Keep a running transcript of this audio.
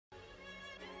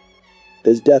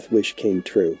His death wish came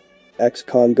true.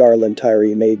 Ex-con Garland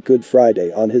Tyree made Good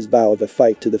Friday on his vow of a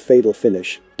fight to the fatal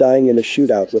finish, dying in a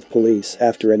shootout with police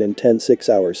after an intense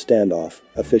 6-hour standoff,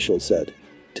 officials said.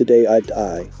 "Today I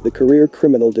die," the career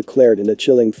criminal declared in a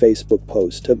chilling Facebook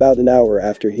post about an hour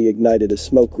after he ignited a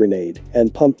smoke grenade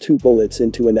and pumped 2 bullets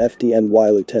into an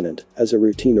FDNY lieutenant as a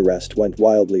routine arrest went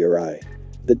wildly awry.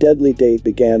 The deadly day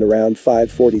began around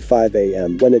 5:45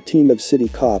 a.m. when a team of city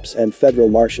cops and federal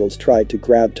marshals tried to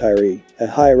grab Tyree, a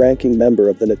high-ranking member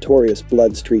of the notorious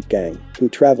Blood Street Gang, who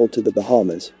traveled to the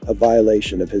Bahamas, a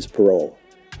violation of his parole.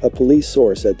 A police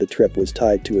source said the trip was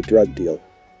tied to a drug deal.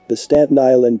 The Staten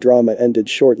Island drama ended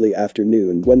shortly after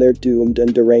noon when their doomed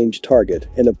and deranged target,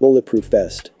 in a bulletproof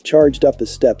vest, charged up the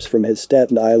steps from his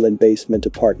Staten Island basement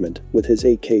apartment with his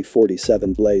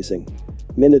AK-47 blazing.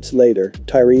 Minutes later,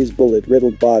 Tyree's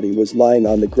bullet-riddled body was lying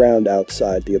on the ground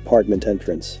outside the apartment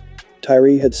entrance.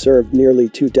 Tyree had served nearly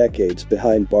 2 decades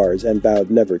behind bars and vowed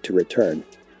never to return.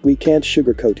 "We can't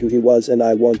sugarcoat who he was and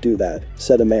I won't do that,"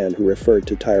 said a man who referred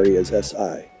to Tyree as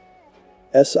S.I.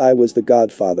 S.I. was the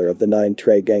godfather of the 9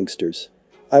 Trey gangsters.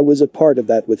 "I was a part of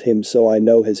that with him, so I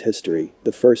know his history,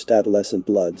 the first adolescent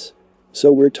Bloods.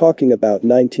 So we're talking about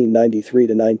 1993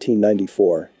 to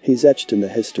 1994, he's etched in the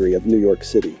history of New York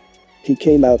City. He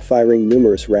came out firing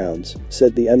numerous rounds,"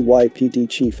 said the NYPD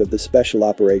chief of the Special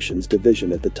Operations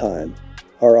Division at the time.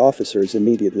 "Our officers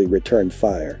immediately returned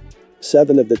fire.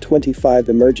 7 of the 25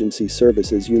 emergency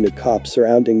services unit cops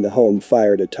surrounding the home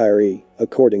fired at Tyree,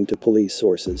 according to police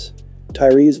sources."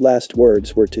 Tyree's last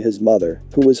words were to his mother,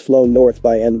 who was flown north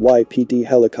by NYPD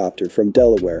helicopter from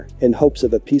Delaware in hopes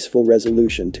of a peaceful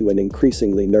resolution to an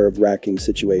increasingly nerve-wracking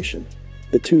situation.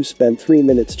 The two spent 3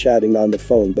 minutes chatting on the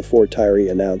phone before Tyree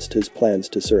announced his plans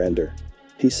to surrender.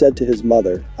 He said to his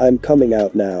mother, "I'm coming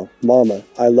out now, Mama,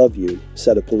 I love you,"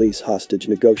 said a police hostage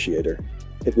negotiator.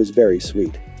 "It was very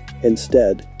sweet."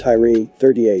 Instead, Tyree,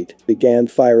 38, began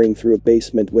firing through a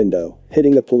basement window,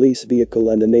 hitting a police vehicle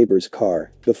and a neighbor's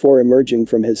car, before emerging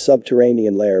from his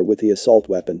subterranean lair with the assault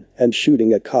weapon and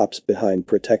shooting at cops behind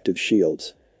protective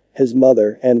shields. His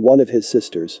mother and one of his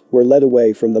sisters were led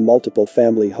away from the multiple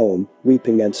family home,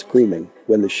 weeping and screaming,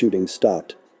 when the shooting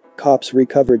stopped. Cops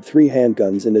recovered 3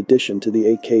 handguns in addition to the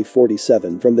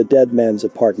AK-47 from the dead man's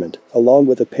apartment, along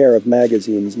with a pair of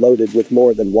magazines loaded with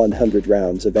more than 100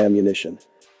 rounds of ammunition.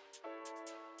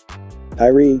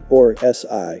 Tyree, or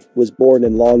S.I., was born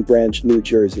in Long Branch, New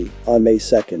Jersey, on May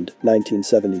 2,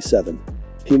 1977.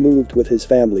 He moved with his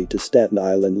family to Staten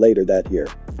Island later that year.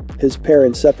 His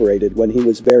parents separated when he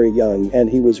was very young and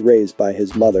he was raised by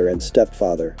his mother and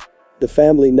stepfather. The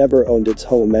family never owned its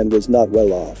home and was not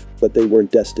well off, but they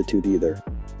weren't destitute either.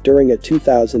 During a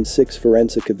 2006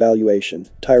 forensic evaluation,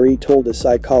 Tyree told a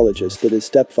psychologist that his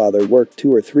stepfather worked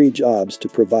 2 or 3 jobs to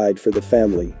provide for the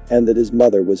family and that his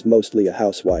mother was mostly a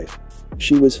housewife.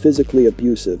 She was physically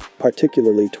abusive,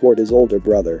 particularly toward his older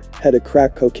brother, had a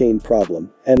crack cocaine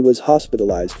problem, and was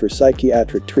hospitalized for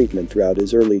psychiatric treatment throughout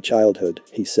his early childhood,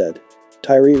 he said.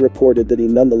 Tyree reported that he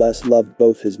nonetheless loved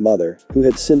both his mother, who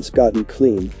had since gotten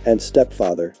clean, and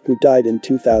stepfather, who died in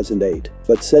 2008,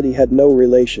 but said he had no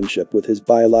relationship with his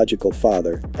biological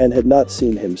father and had not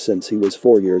seen him since he was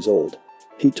 4 years old.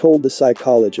 He told the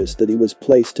psychologist that he was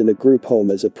placed in a group home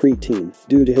as a preteen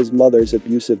due to his mother's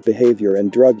abusive behavior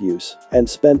and drug use, and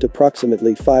spent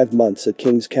approximately 5 months at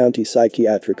Kings County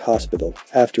Psychiatric Hospital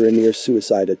after a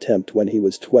near-suicide attempt when he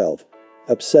was 12.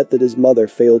 Upset that his mother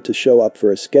failed to show up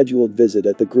for a scheduled visit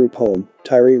at the group home,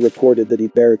 Tyree reported that he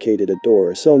barricaded a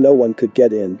door so no one could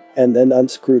get in, and then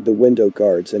unscrewed the window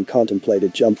guards and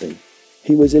contemplated jumping.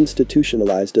 He was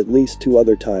institutionalized at least 2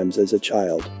 other times as a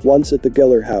child, once at the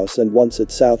Geller House and once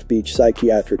at South Beach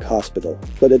Psychiatric Hospital,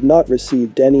 but had not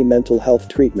received any mental health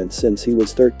treatment since he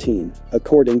was 13,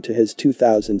 according to his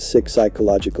 2006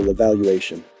 psychological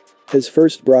evaluation. His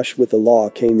first brush with the law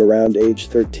came around age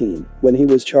 13, when he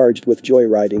was charged with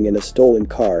joyriding in a stolen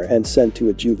car and sent to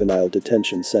a juvenile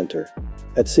detention center.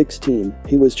 At 16,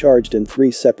 he was charged in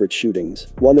 3 separate shootings,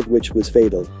 one of which was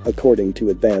fatal, according to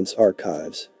Advance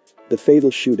Archives. The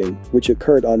fatal shooting, which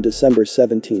occurred on December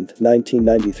 17,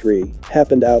 1993,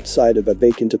 happened outside of a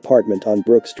vacant apartment on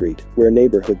Brook Street, where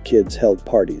neighborhood kids held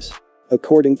parties.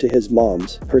 According to his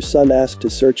moms, her son asked to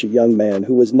search a young man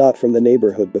who was not from the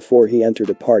neighborhood before he entered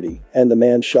a party, and the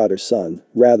man shot her son,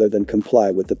 rather than comply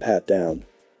with the pat-down.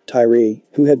 Tyree,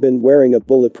 who had been wearing a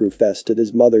bulletproof vest at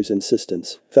his mother's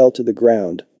insistence, fell to the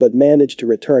ground, but managed to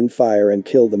return fire and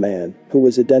kill the man, who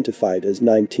was identified as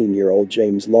 19-year-old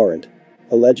James Laurent.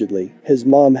 Allegedly, his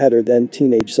mom had her then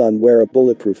teenage son wear a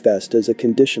bulletproof vest as a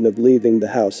condition of leaving the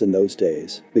house in those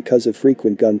days, because of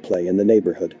frequent gunplay in the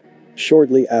neighborhood.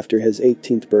 Shortly after his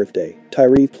 18th birthday,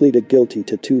 Tyree pleaded guilty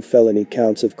to 2 felony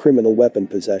counts of criminal weapon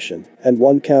possession and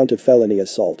 1 count of felony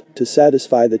assault to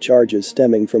satisfy the charges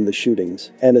stemming from the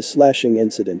shootings and a slashing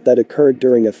incident that occurred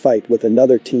during a fight with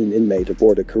another teen inmate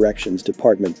aboard a corrections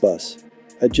department bus.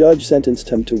 A judge sentenced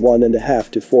him to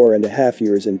 1.5 to 4.5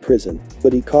 years in prison,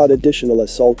 but he caught additional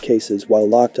assault cases while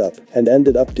locked up and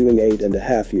ended up doing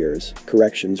 8.5 years,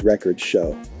 corrections records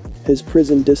show. His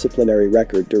prison disciplinary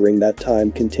record during that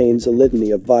time contains a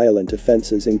litany of violent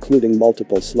offenses including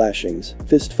multiple slashings,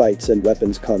 fistfights and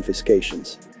weapons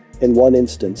confiscations. In one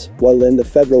instance, while in the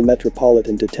Federal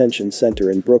Metropolitan Detention Center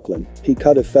in Brooklyn, he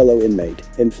cut a fellow inmate,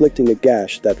 inflicting a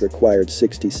gash that required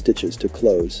 60 stitches to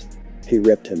close. He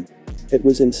ripped him. It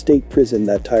was in state prison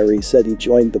that Tyree said he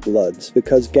joined the Bloods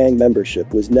because gang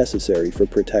membership was necessary for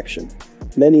protection.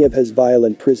 Many of his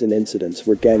violent prison incidents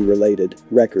were gang-related,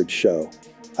 records show.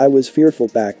 "I was fearful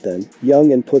back then,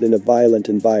 young and put in a violent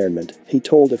environment," he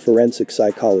told a forensic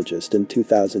psychologist in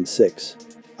 2006.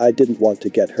 "I didn't want to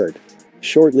get hurt."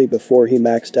 Shortly before he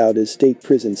maxed out his state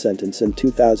prison sentence in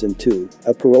 2002,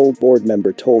 a parole board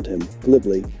member told him,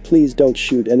 glibly, "Please don't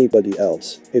shoot anybody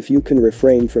else. If you can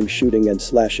refrain from shooting and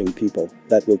slashing people,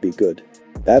 that will be good."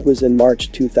 That was in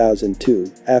March 2002,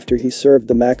 after he served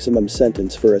the maximum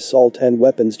sentence for assault and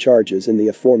weapons charges in the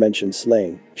aforementioned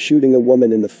slaying, shooting a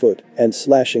woman in the foot, and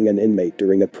slashing an inmate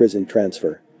during a prison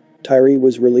transfer. Tyree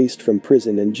was released from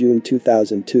prison in June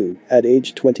 2002, at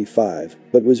age 25,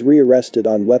 but was rearrested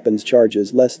on weapons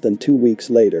charges less than 2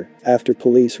 weeks later, after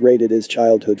police raided his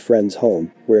childhood friend's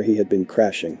home, where he had been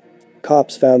crashing.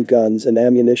 Cops found guns and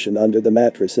ammunition under the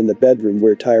mattress in the bedroom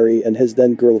where Tyree and his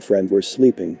then-girlfriend were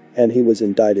sleeping, and he was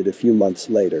indicted a few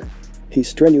months later. He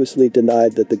strenuously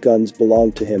denied that the guns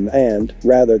belonged to him and,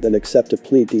 rather than accept a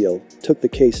plea deal, took the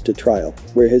case to trial,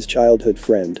 where his childhood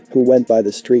friend, who went by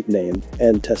the street name,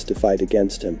 and testified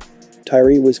against him.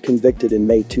 Tyree was convicted in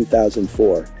May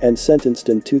 2004 and sentenced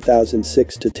in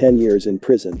 2006 to 10 years in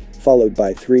prison, followed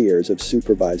by 3 years of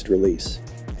supervised release.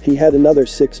 He had another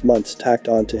 6 months tacked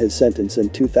onto his sentence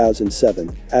in 2007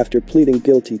 after pleading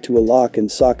guilty to a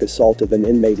lock-and-sock assault of an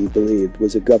inmate he believed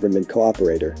was a government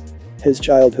cooperator. His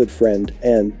childhood friend,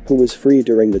 N, who was free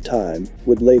during the time,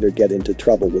 would later get into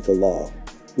trouble with the law.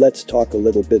 Let's talk a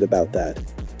little bit about that.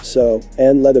 So,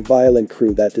 N led a violent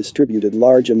crew that distributed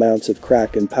large amounts of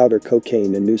crack and powder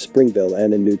cocaine in New Springville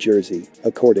and in New Jersey,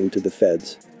 according to the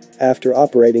feds. After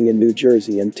operating in New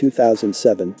Jersey in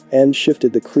 2007, N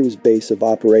shifted the crew's base of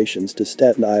operations to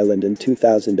Staten Island in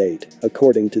 2008,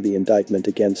 according to the indictment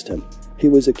against him. He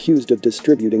was accused of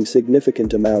distributing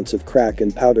significant amounts of crack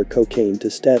and powder cocaine to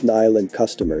Staten Island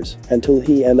customers until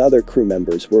he and other crew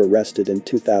members were arrested in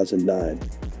 2009.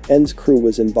 N's crew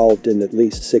was involved in at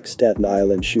least 6 Staten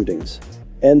Island shootings.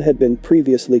 N had been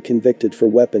previously convicted for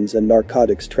weapons and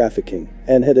narcotics trafficking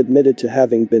and had admitted to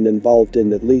having been involved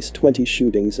in at least 20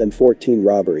 shootings and 14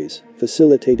 robberies,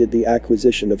 facilitated the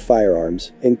acquisition of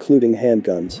firearms, including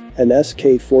handguns, an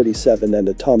SK-47 and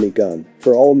a Tommy gun,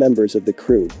 for all members of the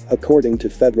crew, according to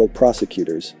federal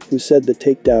prosecutors, who said the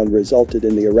takedown resulted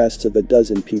in the arrests of a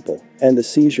dozen people and the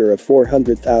seizure of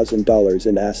 $400,000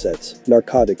 in assets,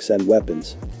 narcotics and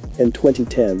weapons. In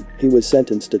 2010, he was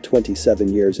sentenced to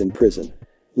 27 years in prison.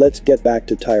 Let's get back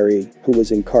to Tyree, who was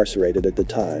incarcerated at the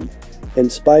time. In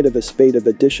spite of a spate of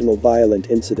additional violent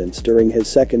incidents during his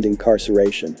second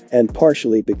incarceration, and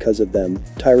partially because of them,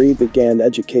 Tyree began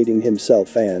educating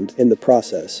himself and, in the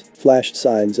process, flashed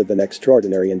signs of an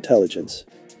extraordinary intelligence.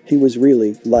 He was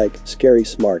really, scary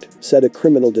smart, said a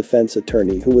criminal defense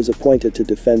attorney who was appointed to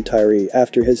defend Tyree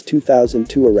after his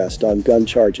 2002 arrest on gun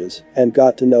charges, and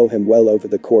got to know him well over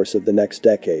the course of the next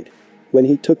decade. When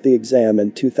he took the exam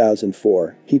in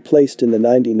 2004, he placed in the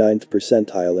 99th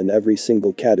percentile in every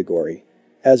single category.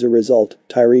 As a result,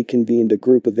 Tyree convened a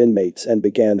group of inmates and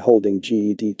began holding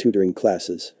GED tutoring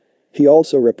classes. He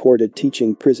also reported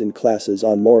teaching prison classes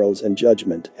on morals and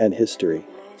judgment and history.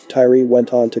 Tyree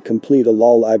went on to complete a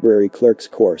law library clerk's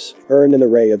course, earn an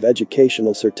array of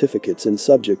educational certificates in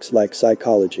subjects like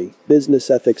psychology, business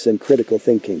ethics and critical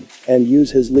thinking, and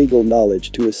use his legal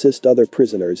knowledge to assist other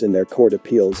prisoners in their court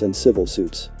appeals and civil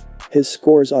suits. His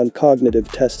scores on cognitive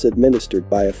tests administered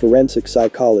by a forensic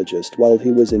psychologist while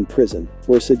he was in prison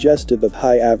were suggestive of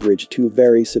high average to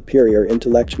very superior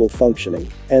intellectual functioning,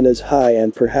 and as high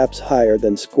and perhaps higher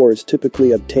than scores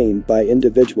typically obtained by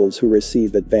individuals who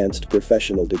receive advanced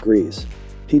professional degrees.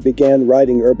 He began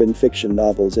writing urban fiction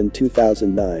novels in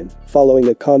 2009, following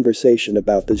a conversation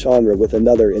about the genre with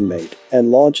another inmate, and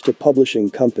launched a publishing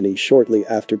company shortly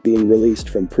after being released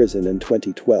from prison in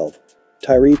 2012.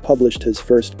 Tyree published his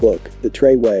first book, The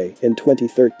Trey Way, in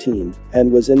 2013,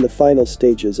 and was in the final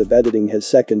stages of editing his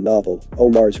second novel,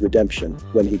 Omar's Redemption,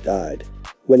 when he died.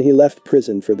 When he left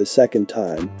prison for the second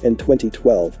time, in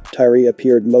 2012, Tyree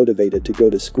appeared motivated to go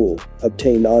to school,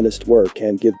 obtain honest work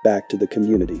and give back to the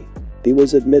community. He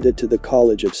was admitted to the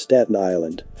College of Staten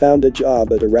Island, found a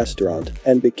job at a restaurant,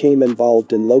 and became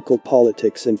involved in local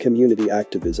politics and community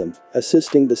activism,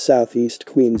 assisting the Southeast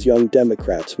Queens Young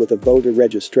Democrats with a voter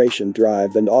registration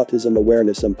drive and autism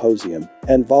awareness symposium,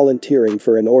 and volunteering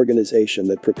for an organization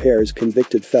that prepares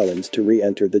convicted felons to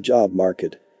re-enter the job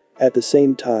market. At the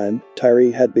same time,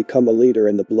 Tyree had become a leader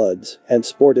in the Bloods and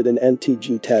sported an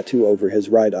NTG tattoo over his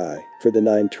right eye for the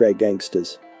 9 Trey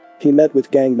Gangstas. He met with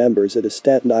gang members at a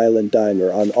Staten Island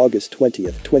diner on August 20,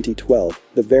 2012,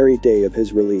 the very day of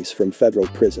his release from federal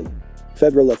prison.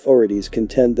 Federal authorities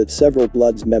contend that several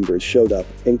Bloods members showed up,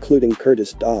 including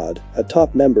Curtis Dodd, a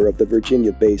top member of the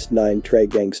Virginia-based 9 Trey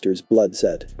Gangsters Blood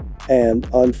set. And,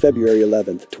 on February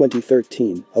 11,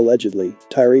 2013, allegedly,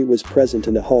 Tyree was present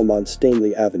in a home on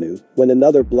Stanley Avenue when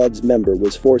another Bloods member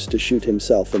was forced to shoot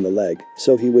himself in the leg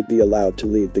so he would be allowed to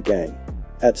leave the gang.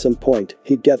 At some point,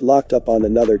 he'd get locked up on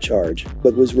another charge,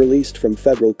 but was released from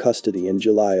federal custody in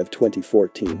July of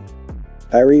 2014.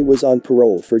 Tyree was on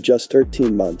parole for just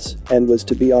 13 months and was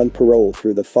to be on parole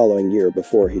through the following year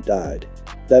before he died.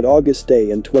 That August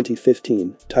day in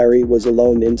 2015, Tyree was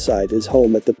alone inside his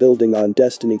home at the building on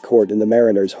Destiny Court in the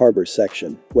Mariners Harbor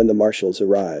section when the marshals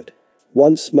arrived.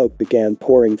 Once smoke began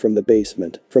pouring from the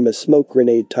basement, from a smoke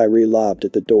grenade Tyree lobbed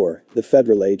at the door, the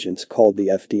federal agents called the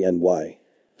FDNY.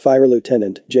 Fire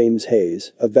Lieutenant James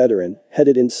Hayes, a veteran,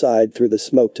 headed inside through the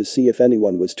smoke to see if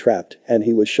anyone was trapped, and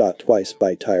he was shot twice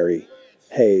by Tyree.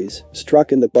 Hayes,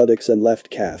 struck in the buttocks and left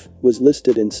calf, was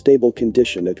listed in stable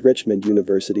condition at Richmond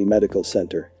University Medical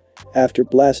Center. After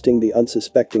blasting the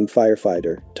unsuspecting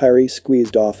firefighter, Tyree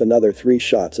squeezed off another 3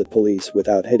 shots at police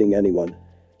without hitting anyone.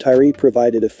 Tyree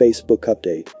provided a Facebook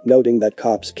update, noting that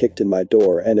cops kicked in my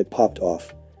door and it popped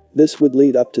off. This would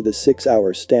lead up to the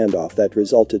 6-hour standoff that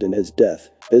resulted in his death.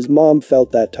 His mom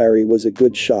felt that Tyree was a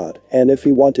good shot, and if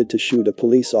he wanted to shoot a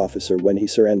police officer when he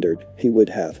surrendered, he would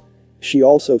have. She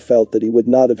also felt that he would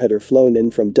not have had her flown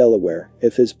in from Delaware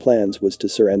if his plans was to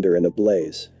surrender in a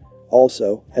blaze.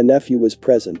 Also, a nephew was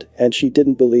present, and she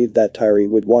didn't believe that Tyree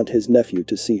would want his nephew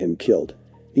to see him killed.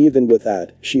 Even with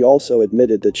that, she also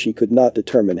admitted that she could not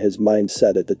determine his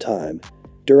mindset at the time.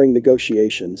 During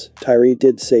negotiations, Tyree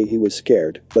did say he was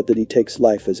scared, but that he takes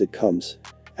life as it comes.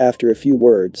 After a few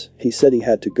words, he said he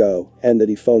had to go, and that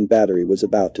his phone battery was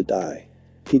about to die.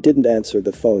 He didn't answer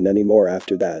the phone anymore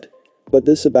after that. But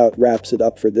this about wraps it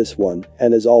up for this one,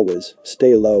 and as always,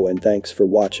 stay low and thanks for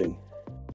watching.